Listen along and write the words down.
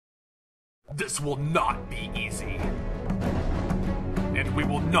This will not be easy. And we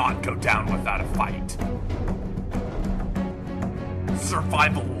will not go down without a fight.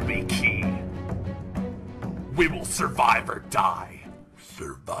 Survival will be key. We will survive or die.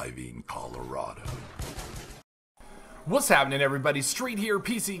 Surviving Colorado. What's happening, everybody? Street here,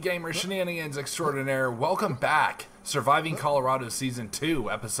 PC Gamer, Shenanigans Extraordinaire. Welcome back. Surviving Colorado Season 2,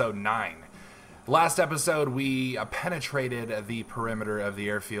 Episode 9. Last episode, we penetrated the perimeter of the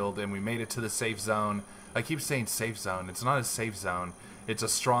airfield and we made it to the safe zone. I keep saying safe zone. It's not a safe zone. It's a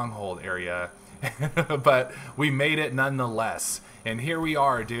stronghold area. But we made it nonetheless. And here we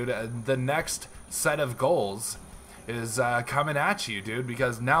are, dude. The next set of goals is coming at you, dude.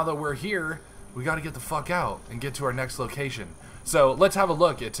 Because now that we're here, we got to get the fuck out and get to our next location. So let's have a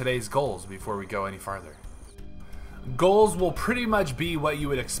look at today's goals before we go any farther. Goals will pretty much be what you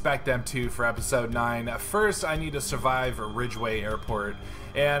would expect them to for episode 9. First, I need to survive Ridgeway Airport.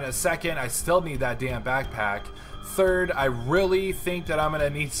 And second, I still need that damn backpack. Third, I really think that I'm going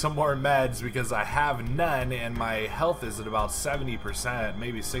to need some more meds because I have none and my health is at about 70%,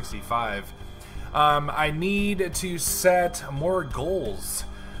 maybe 65. I need to set more goals.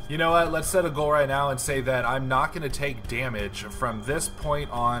 You know what? Let's set a goal right now and say that I'm not going to take damage from this point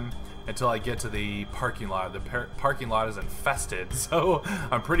on until I get to the parking lot. The parking lot is infested, so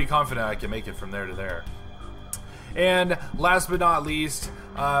I'm pretty confident I can make it from there to there. And last but not least,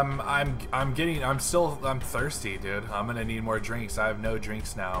 I'm thirsty, dude. I'm gonna need more drinks. I have no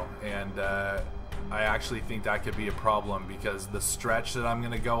drinks now, and I actually think that could be a problem because the stretch that I'm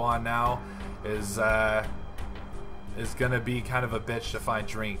gonna go on now is gonna be kind of a bitch to find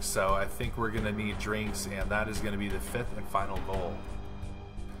drinks. So I think we're gonna need drinks, and that is gonna be the 5th and final goal.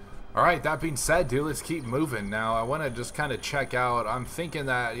 Alright, that being said, dude, let's keep moving. Now, I want to just kind of check out. I'm thinking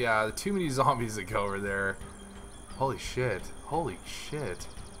that, yeah, too many zombies that go over there. Holy shit. Holy shit.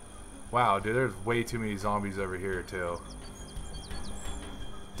 Wow, dude, there's way too many zombies over here, too.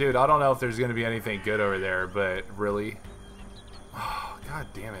 Dude, I don't know if there's going to be anything good over there, but really? Oh, god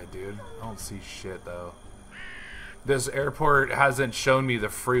damn it, dude. I don't see shit, though. This airport hasn't shown me the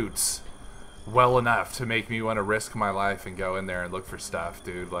fruits well enough to make me want to risk my life and go in there and look for stuff,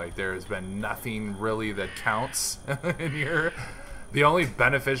 dude. Like, there's been nothing really that counts in here. The only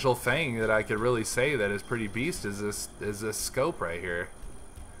beneficial thing that I could really say that is pretty beast is this scope right here.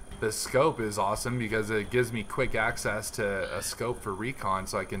 This scope is awesome because it gives me quick access to a scope for recon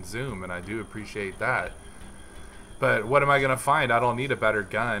so I can zoom, and I do appreciate that. But what am I gonna find? I don't need a better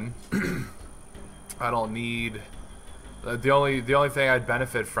gun. I don't need... The only thing I'd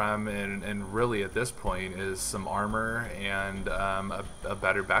benefit from, and really at this point, is some armor and a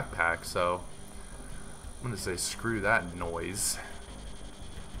better backpack. So I'm gonna say screw that noise,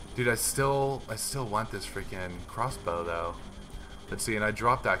 dude. I still want this freaking crossbow though. Let's see, and I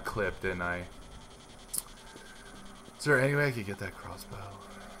dropped that clip, didn't I? Is there any way I could get that crossbow?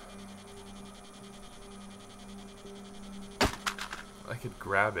 I could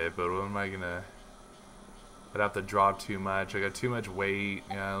grab it, but what am I gonna? I'd have to drop too much. I got too much weight.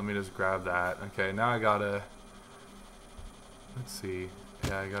 Yeah, let me just grab that. Okay, now I gotta... Let's see.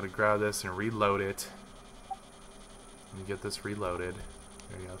 Yeah, I gotta grab this and reload it. Let me get this reloaded.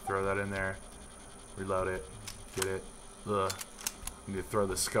 There you go. Throw that in there. Reload it. Get it. Ugh. I need to throw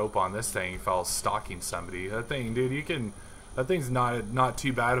the scope on this thing if I was stalking somebody. That thing, dude, you can... That thing's not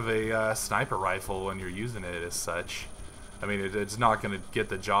too bad of a sniper rifle when you're using it as such. I mean, it's not going to get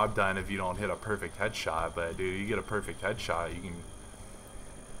the job done if you don't hit a perfect headshot, but dude, you get a perfect headshot, you can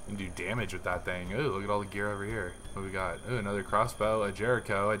do damage with that thing. Ooh, look at all the gear over here. What we got? Ooh, another crossbow, a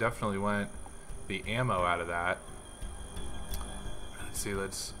Jericho. I definitely want the ammo out of that. Let's see,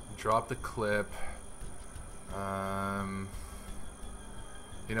 let's drop the clip.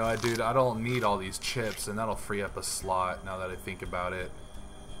 You know what, dude, I don't need all these chips, and that'll free up a slot now that I think about it.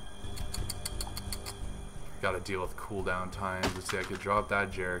 Got to deal with cooldown times. Let's see, I could drop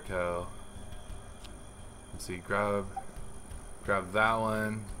that Jericho. Let's see, grab that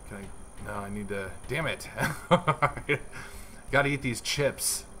one. No, I need to. Damn it! Got to eat these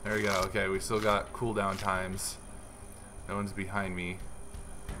chips. There we go. Okay, we still got cooldown times. No one's behind me.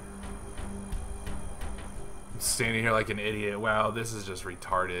 I'm standing here like an idiot. Wow, this is just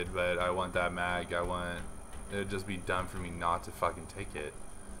retarded. But I want that mag. It'd just be dumb for me not to fucking take it.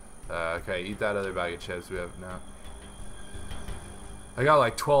 Okay, eat that other bag of chips. We have no. I got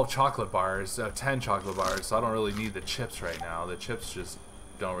like 12 chocolate bars, 10 chocolate bars, so I don't really need the chips right now. The chips just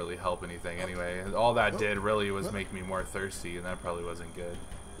don't really help anything anyway. All that did really was make me more thirsty, and that probably wasn't good.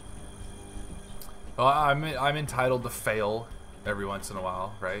 Well, I'm entitled to fail every once in a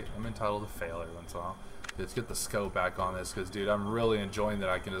while, right? I'm entitled to fail every once in a while. Let's get the scope back on this, because dude, I'm really enjoying that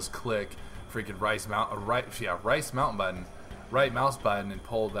I can just click freaking right mouse button and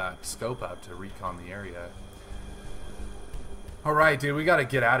pull that scope up to recon the area. Alright, dude, we gotta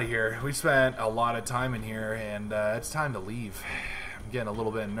get out of here. We spent a lot of time in here, and it's time to leave. I'm getting a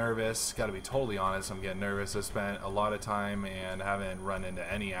little bit nervous. Gotta be totally honest, I'm getting nervous. I spent a lot of time and haven't run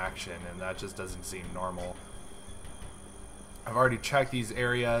into any action, and that just doesn't seem normal. I've already checked these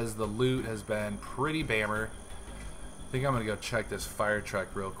areas. The loot has been pretty bammer. I think I'm gonna go check this fire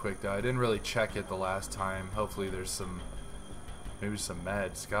truck real quick, though. I didn't really check it the last time. Hopefully there's some, maybe some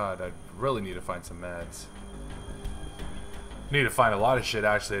meds. God, I really need to find some meds. Need to find a lot of shit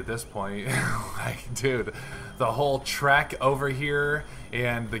actually at this point. Like, dude, the whole trek over here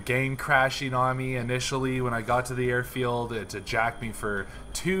and the game crashing on me initially when I got to the airfield to jack me for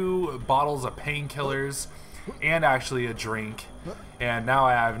 2 bottles of painkillers and actually a drink, and now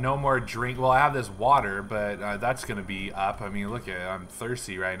I have no more drink. Well, I have this water, but that's gonna be up. I mean, look at it, I'm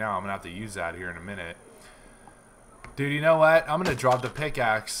thirsty right now. I'm gonna have to use that here in a minute. Dude, you know what? I'm gonna drop the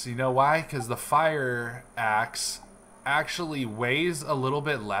pickaxe. You know why? Because the fire axe actually weighs a little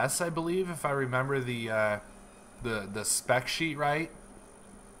bit less, I believe, if I remember the spec sheet right.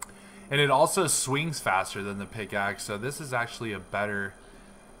 And it also swings faster than the pickaxe, so this is actually a better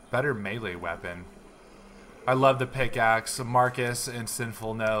melee weapon. I love the pickaxe. Marcus and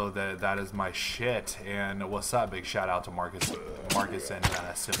Sinful know that that is my shit. And what's up? Big shout out to Marcus and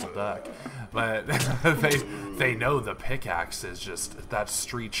Sinful Duck. But they know the pickaxe is just that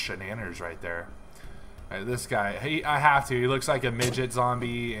street shenanigans right there. Right, this guy, I have to. He looks like a midget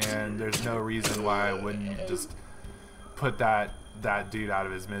zombie, and there's no reason why I wouldn't just put that dude out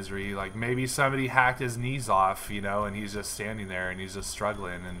of his misery. Like, maybe somebody hacked his knees off, you know, and he's just standing there and he's just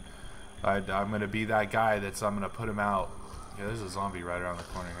struggling, and I'm gonna be that guy I'm gonna put him out. Yeah, there's a zombie right around the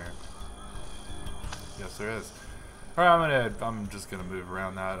corner here. Yes, there is. Alright, I'm just gonna move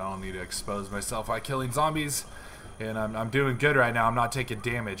around that. I don't need to expose myself by killing zombies. And I'm doing good right now. I'm not taking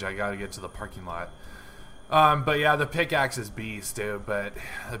damage. I gotta get to the parking lot. But yeah, the pickaxe is beast, dude. But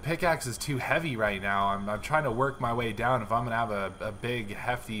the pickaxe is too heavy right now. I'm trying to work my way down. If I'm gonna have a big,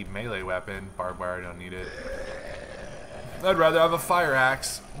 hefty melee weapon, barbed wire, I don't need it. I'd rather have a fire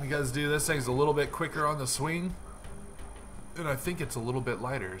axe, because dude, this thing's a little bit quicker on the swing, and I think it's a little bit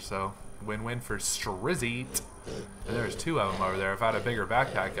lighter, so win-win for Strizzy. And there's 2 of them over there. If I had a bigger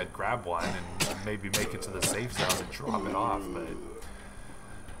backpack, I'd grab one and maybe make it to the safe zone and drop it off, but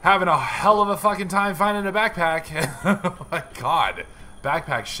having a hell of a fucking time finding a backpack. Oh my god,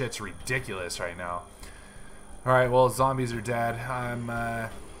 backpack shit's ridiculous right now. Alright, well, zombies are dead. I'm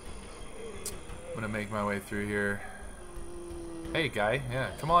gonna make my way through here. Hey, guy. Yeah,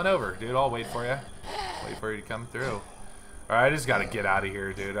 come on over, dude. I'll wait for you. Wait for you to come through. Alright, I just gotta get out of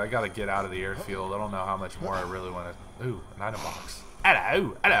here, dude. I gotta get out of the airfield. I don't know how much more I really want to... Ooh, an item box.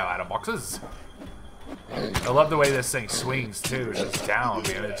 Hello! Hello, item boxes! I love the way this thing swings, too. Just down,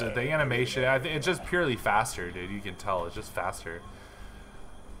 man. It's just, the animation, I think it's just purely faster, dude. You can tell. It's just faster.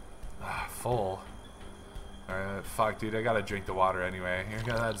 Full. Alright, fuck, dude. I gotta drink the water anyway. You're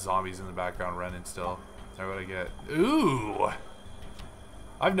gonna have zombies in the background running still. That's what I get. Ooh!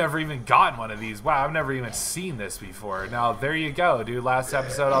 I've never even gotten one of these. Wow, I've never even seen this before. Now, there you go, dude. Last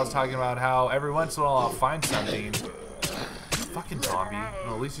episode, I was talking about how every once in a while I'll find something. Fucking zombie.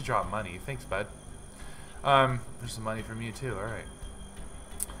 Well, at least you dropped money. Thanks, bud. There's some money from you, too. Alright.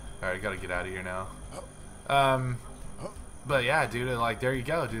 Alright, gotta get out of here now. But yeah, dude, like, there you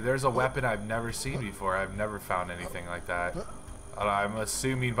go, dude. There's a weapon I've never seen before. I've never found anything like that. I'm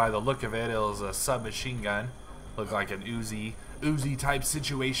assuming by the look of it, it was a submachine gun. Looked like an Uzi type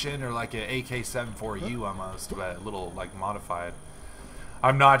situation, or like an AK-74U almost, but a little like modified.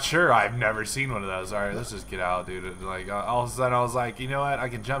 I'm not sure. I've never seen one of those. All right, let's just get out, dude. Like all of a sudden, I was like, you know what? I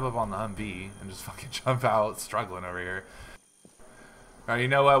can jump up on the Humvee and just fucking jump out, struggling over here. All right, you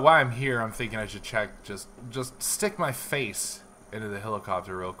know what? While I'm here, I'm thinking I should check. Just stick my face into the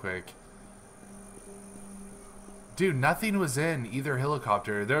helicopter real quick. Dude, nothing was in either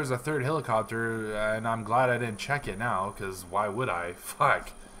helicopter. There was a third helicopter, and I'm glad I didn't check it now, because why would I?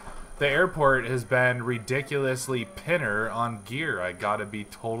 Fuck. The airport has been ridiculously pinner on gear, I gotta be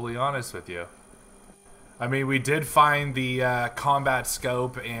totally honest with you. I mean, we did find the combat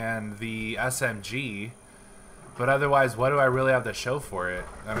scope and the SMG, but otherwise, what do I really have to show for it?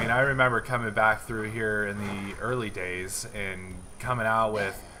 I mean, I remember coming back through here in the early days and coming out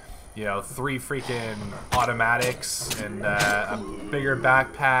with, you know, 3 freaking automatics and a bigger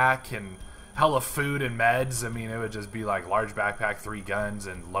backpack and hella food and meds. I mean, it would just be like large backpack, 3 guns,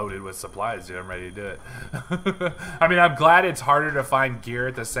 and loaded with supplies, dude. I'm ready to do it. I mean, I'm glad it's harder to find gear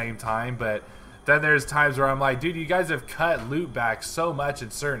at the same time, but then there's times where I'm like, dude, you guys have cut loot back so much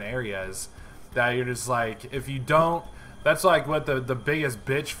in certain areas that you're just like, if you don't, that's like what the biggest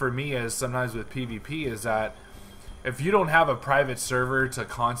bitch for me is sometimes with PvP is that if you don't have a private server to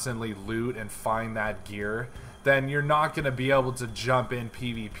constantly loot and find that gear, then you're not going to be able to jump in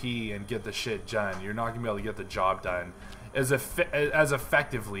PvP and get the shit done. You're not going to be able to get the job done as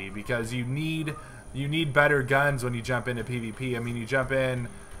effectively, because you need better guns when you jump into PvP. I mean, you jump in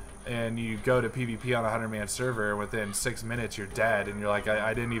and you go to PvP on a 100-man server, within 6 minutes you're dead, and you're like,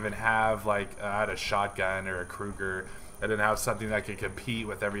 I didn't even have, like, I had a shotgun or a Kruger. I didn't have something that could compete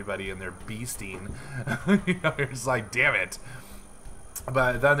with everybody in their beasting. You know, you're just like, damn it.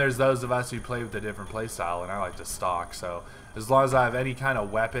 But then there's those of us who play with a different play style, and I like to stalk. So as long as I have any kind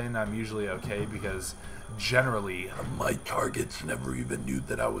of weapon, I'm usually okay, because generally my targets never even knew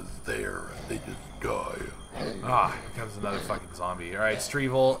that I was there. They just die. Ah, here comes another fucking zombie. All right,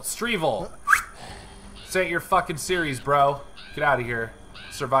 Strevel. This ain't your fucking series, bro. Get out of here.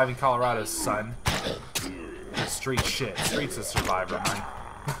 Surviving Colorado's son. Street shit. Street's a survivor,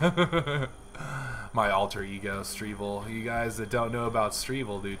 man. My alter ego, Strevel. You guys that don't know about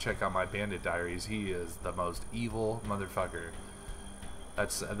Strevel, dude, check out my Bandit Diaries. He is the most evil motherfucker.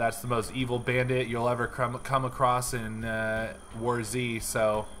 That's the most evil bandit you'll ever come across in War Z.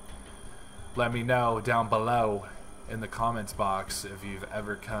 So let me know down below in the comments box if you've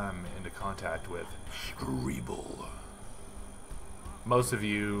ever come into contact with Strevel. Most of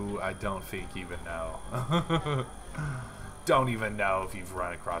you, I don't think, even know. Don't even know if you've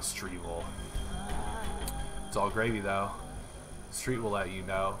run across Strevel. It's all gravy, though. Street will let you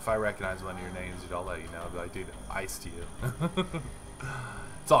know. If I recognize one of your names, dude, I'll let you know. I'll be like, dude, iced you.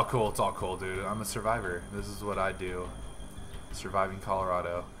 It's all cool. It's all cool, dude. I'm a survivor. This is what I do. Surviving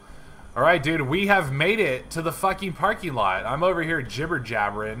Colorado. All right, dude, we have made it to the fucking parking lot. I'm over here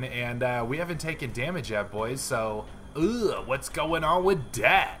jibber-jabbering, and we haven't taken damage yet, boys, so... Ugh, what's going on with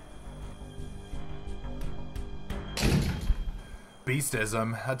that?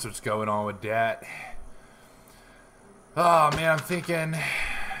 Beastism, that's what's going on with that. Oh man, I'm thinking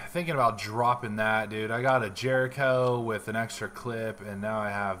about dropping that, dude. I got a Jericho with an extra clip, and now I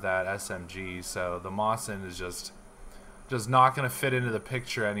have that SMG, so the Mawson is just not gonna fit into the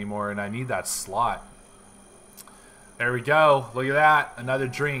picture anymore, and I need that slot. There we go. Look at that, another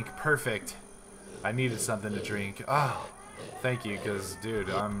drink, perfect. I needed something to drink. Oh, thank you, because, dude,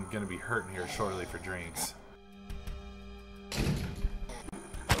 I'm going to be hurting here shortly for drinks.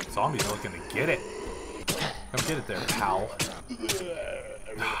 Zombie's looking to get it. Come get it there, pal.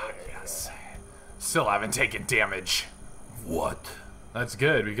 Oh, yes. Still haven't taken damage. What? That's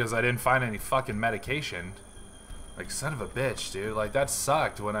good, because I didn't find any fucking medication. Like, son of a bitch, dude. Like, that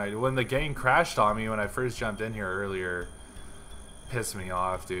sucked. When the game crashed on me when I first jumped in here earlier. Pissed me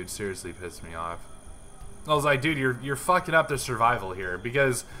off, dude. Seriously pissed me off. I was like, dude, you're fucking up the survival here,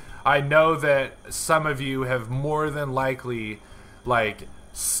 because I know that some of you have more than likely, like,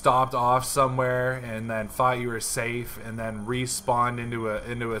 stopped off somewhere and then thought you were safe and then respawned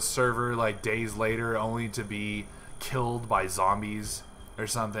into a server like days later, only to be killed by zombies or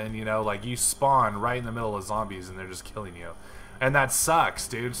something. You know, like, you spawn right in the middle of zombies and they're just killing you, and that sucks,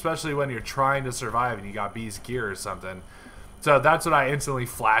 dude. Especially when you're trying to survive and you got beast gear or something. So that's what I instantly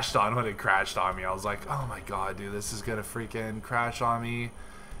flashed on when it crashed on me. I was like, oh my god, dude, this is gonna freaking crash on me.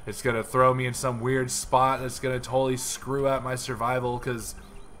 It's gonna throw me in some weird spot that's gonna totally screw up my survival, because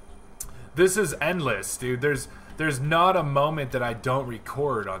this is endless, dude. There's not a moment that I don't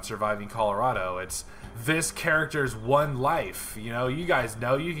record on Surviving Colorado. It's this character's one life. You know, you guys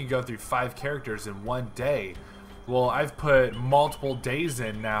know you can go through 5 characters in one day. Well, I've put multiple days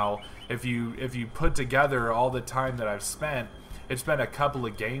in now. If you put together all the time that I've spent, it's been a couple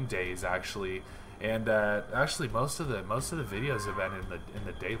of game days actually, and actually most of the videos have been in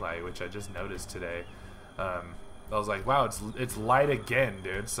the daylight, which I just noticed today. I was like, wow, it's light again,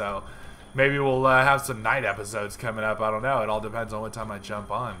 dude. So maybe we'll have some night episodes coming up. I don't know. It all depends on what time I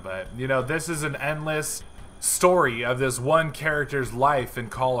jump on. But you know, this is an endless story of this one character's life in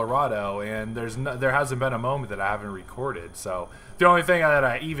Colorado, and there hasn't been a moment that I haven't recorded. So the only thing that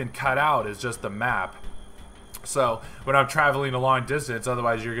I even cut out is just the map. So when I'm traveling a long distance,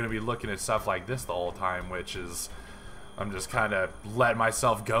 otherwise you're going to be looking at stuff like this the whole time, which is, I'm just kind of letting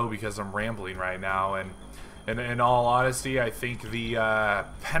myself go because I'm rambling right now. And in all honesty, I think the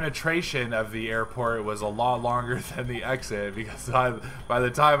penetration of the airport was a lot longer than the exit, because by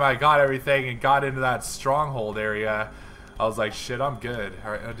the time I got everything and got into that stronghold area, I was like, shit, I'm good.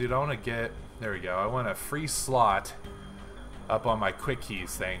 All right, dude, I want to get, there we go. I want a free slot up on my quick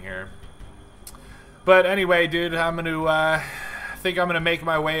keys thing here. But anyway, dude, I'm going to think I'm gonna make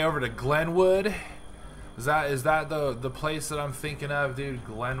my way over to Glenwood. Is that the place that I'm thinking of, dude?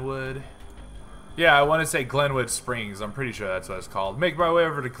 Glenwood. Yeah, I want to say Glenwood Springs. I'm pretty sure that's what it's called. Make my way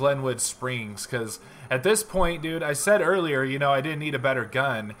over to Glenwood Springs, because at this point, dude, I said earlier, you know, I didn't need a better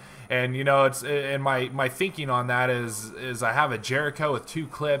gun. And, you know, it's, and my thinking on that is I have a Jericho with 2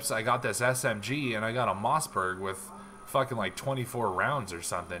 clips. I got this SMG, and I got a Mossberg with fucking like 24 rounds or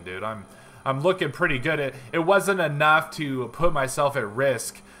something, dude. I'm looking pretty good. It wasn't enough to put myself at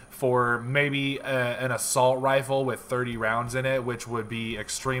risk for maybe an assault rifle with 30 rounds in it, which would be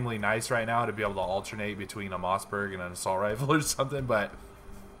extremely nice right now to be able to alternate between a Mossberg and an assault rifle or something, but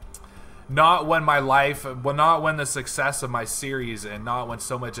not when not when the success of my series and not when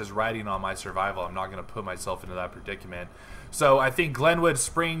so much is riding on my survival. I'm not going to put myself into that predicament. So I think Glenwood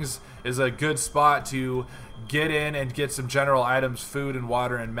Springs is a good spot to get in and get some general items, food and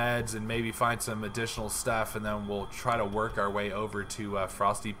water and meds, and maybe find some additional stuff, and then we'll try to work our way over to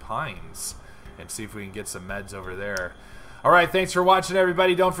Frosty Pines and see if we can get some meds over there. Alright, thanks for watching,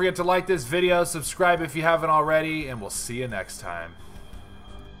 everybody. Don't forget to like this video, subscribe if you haven't already, and we'll see you next time.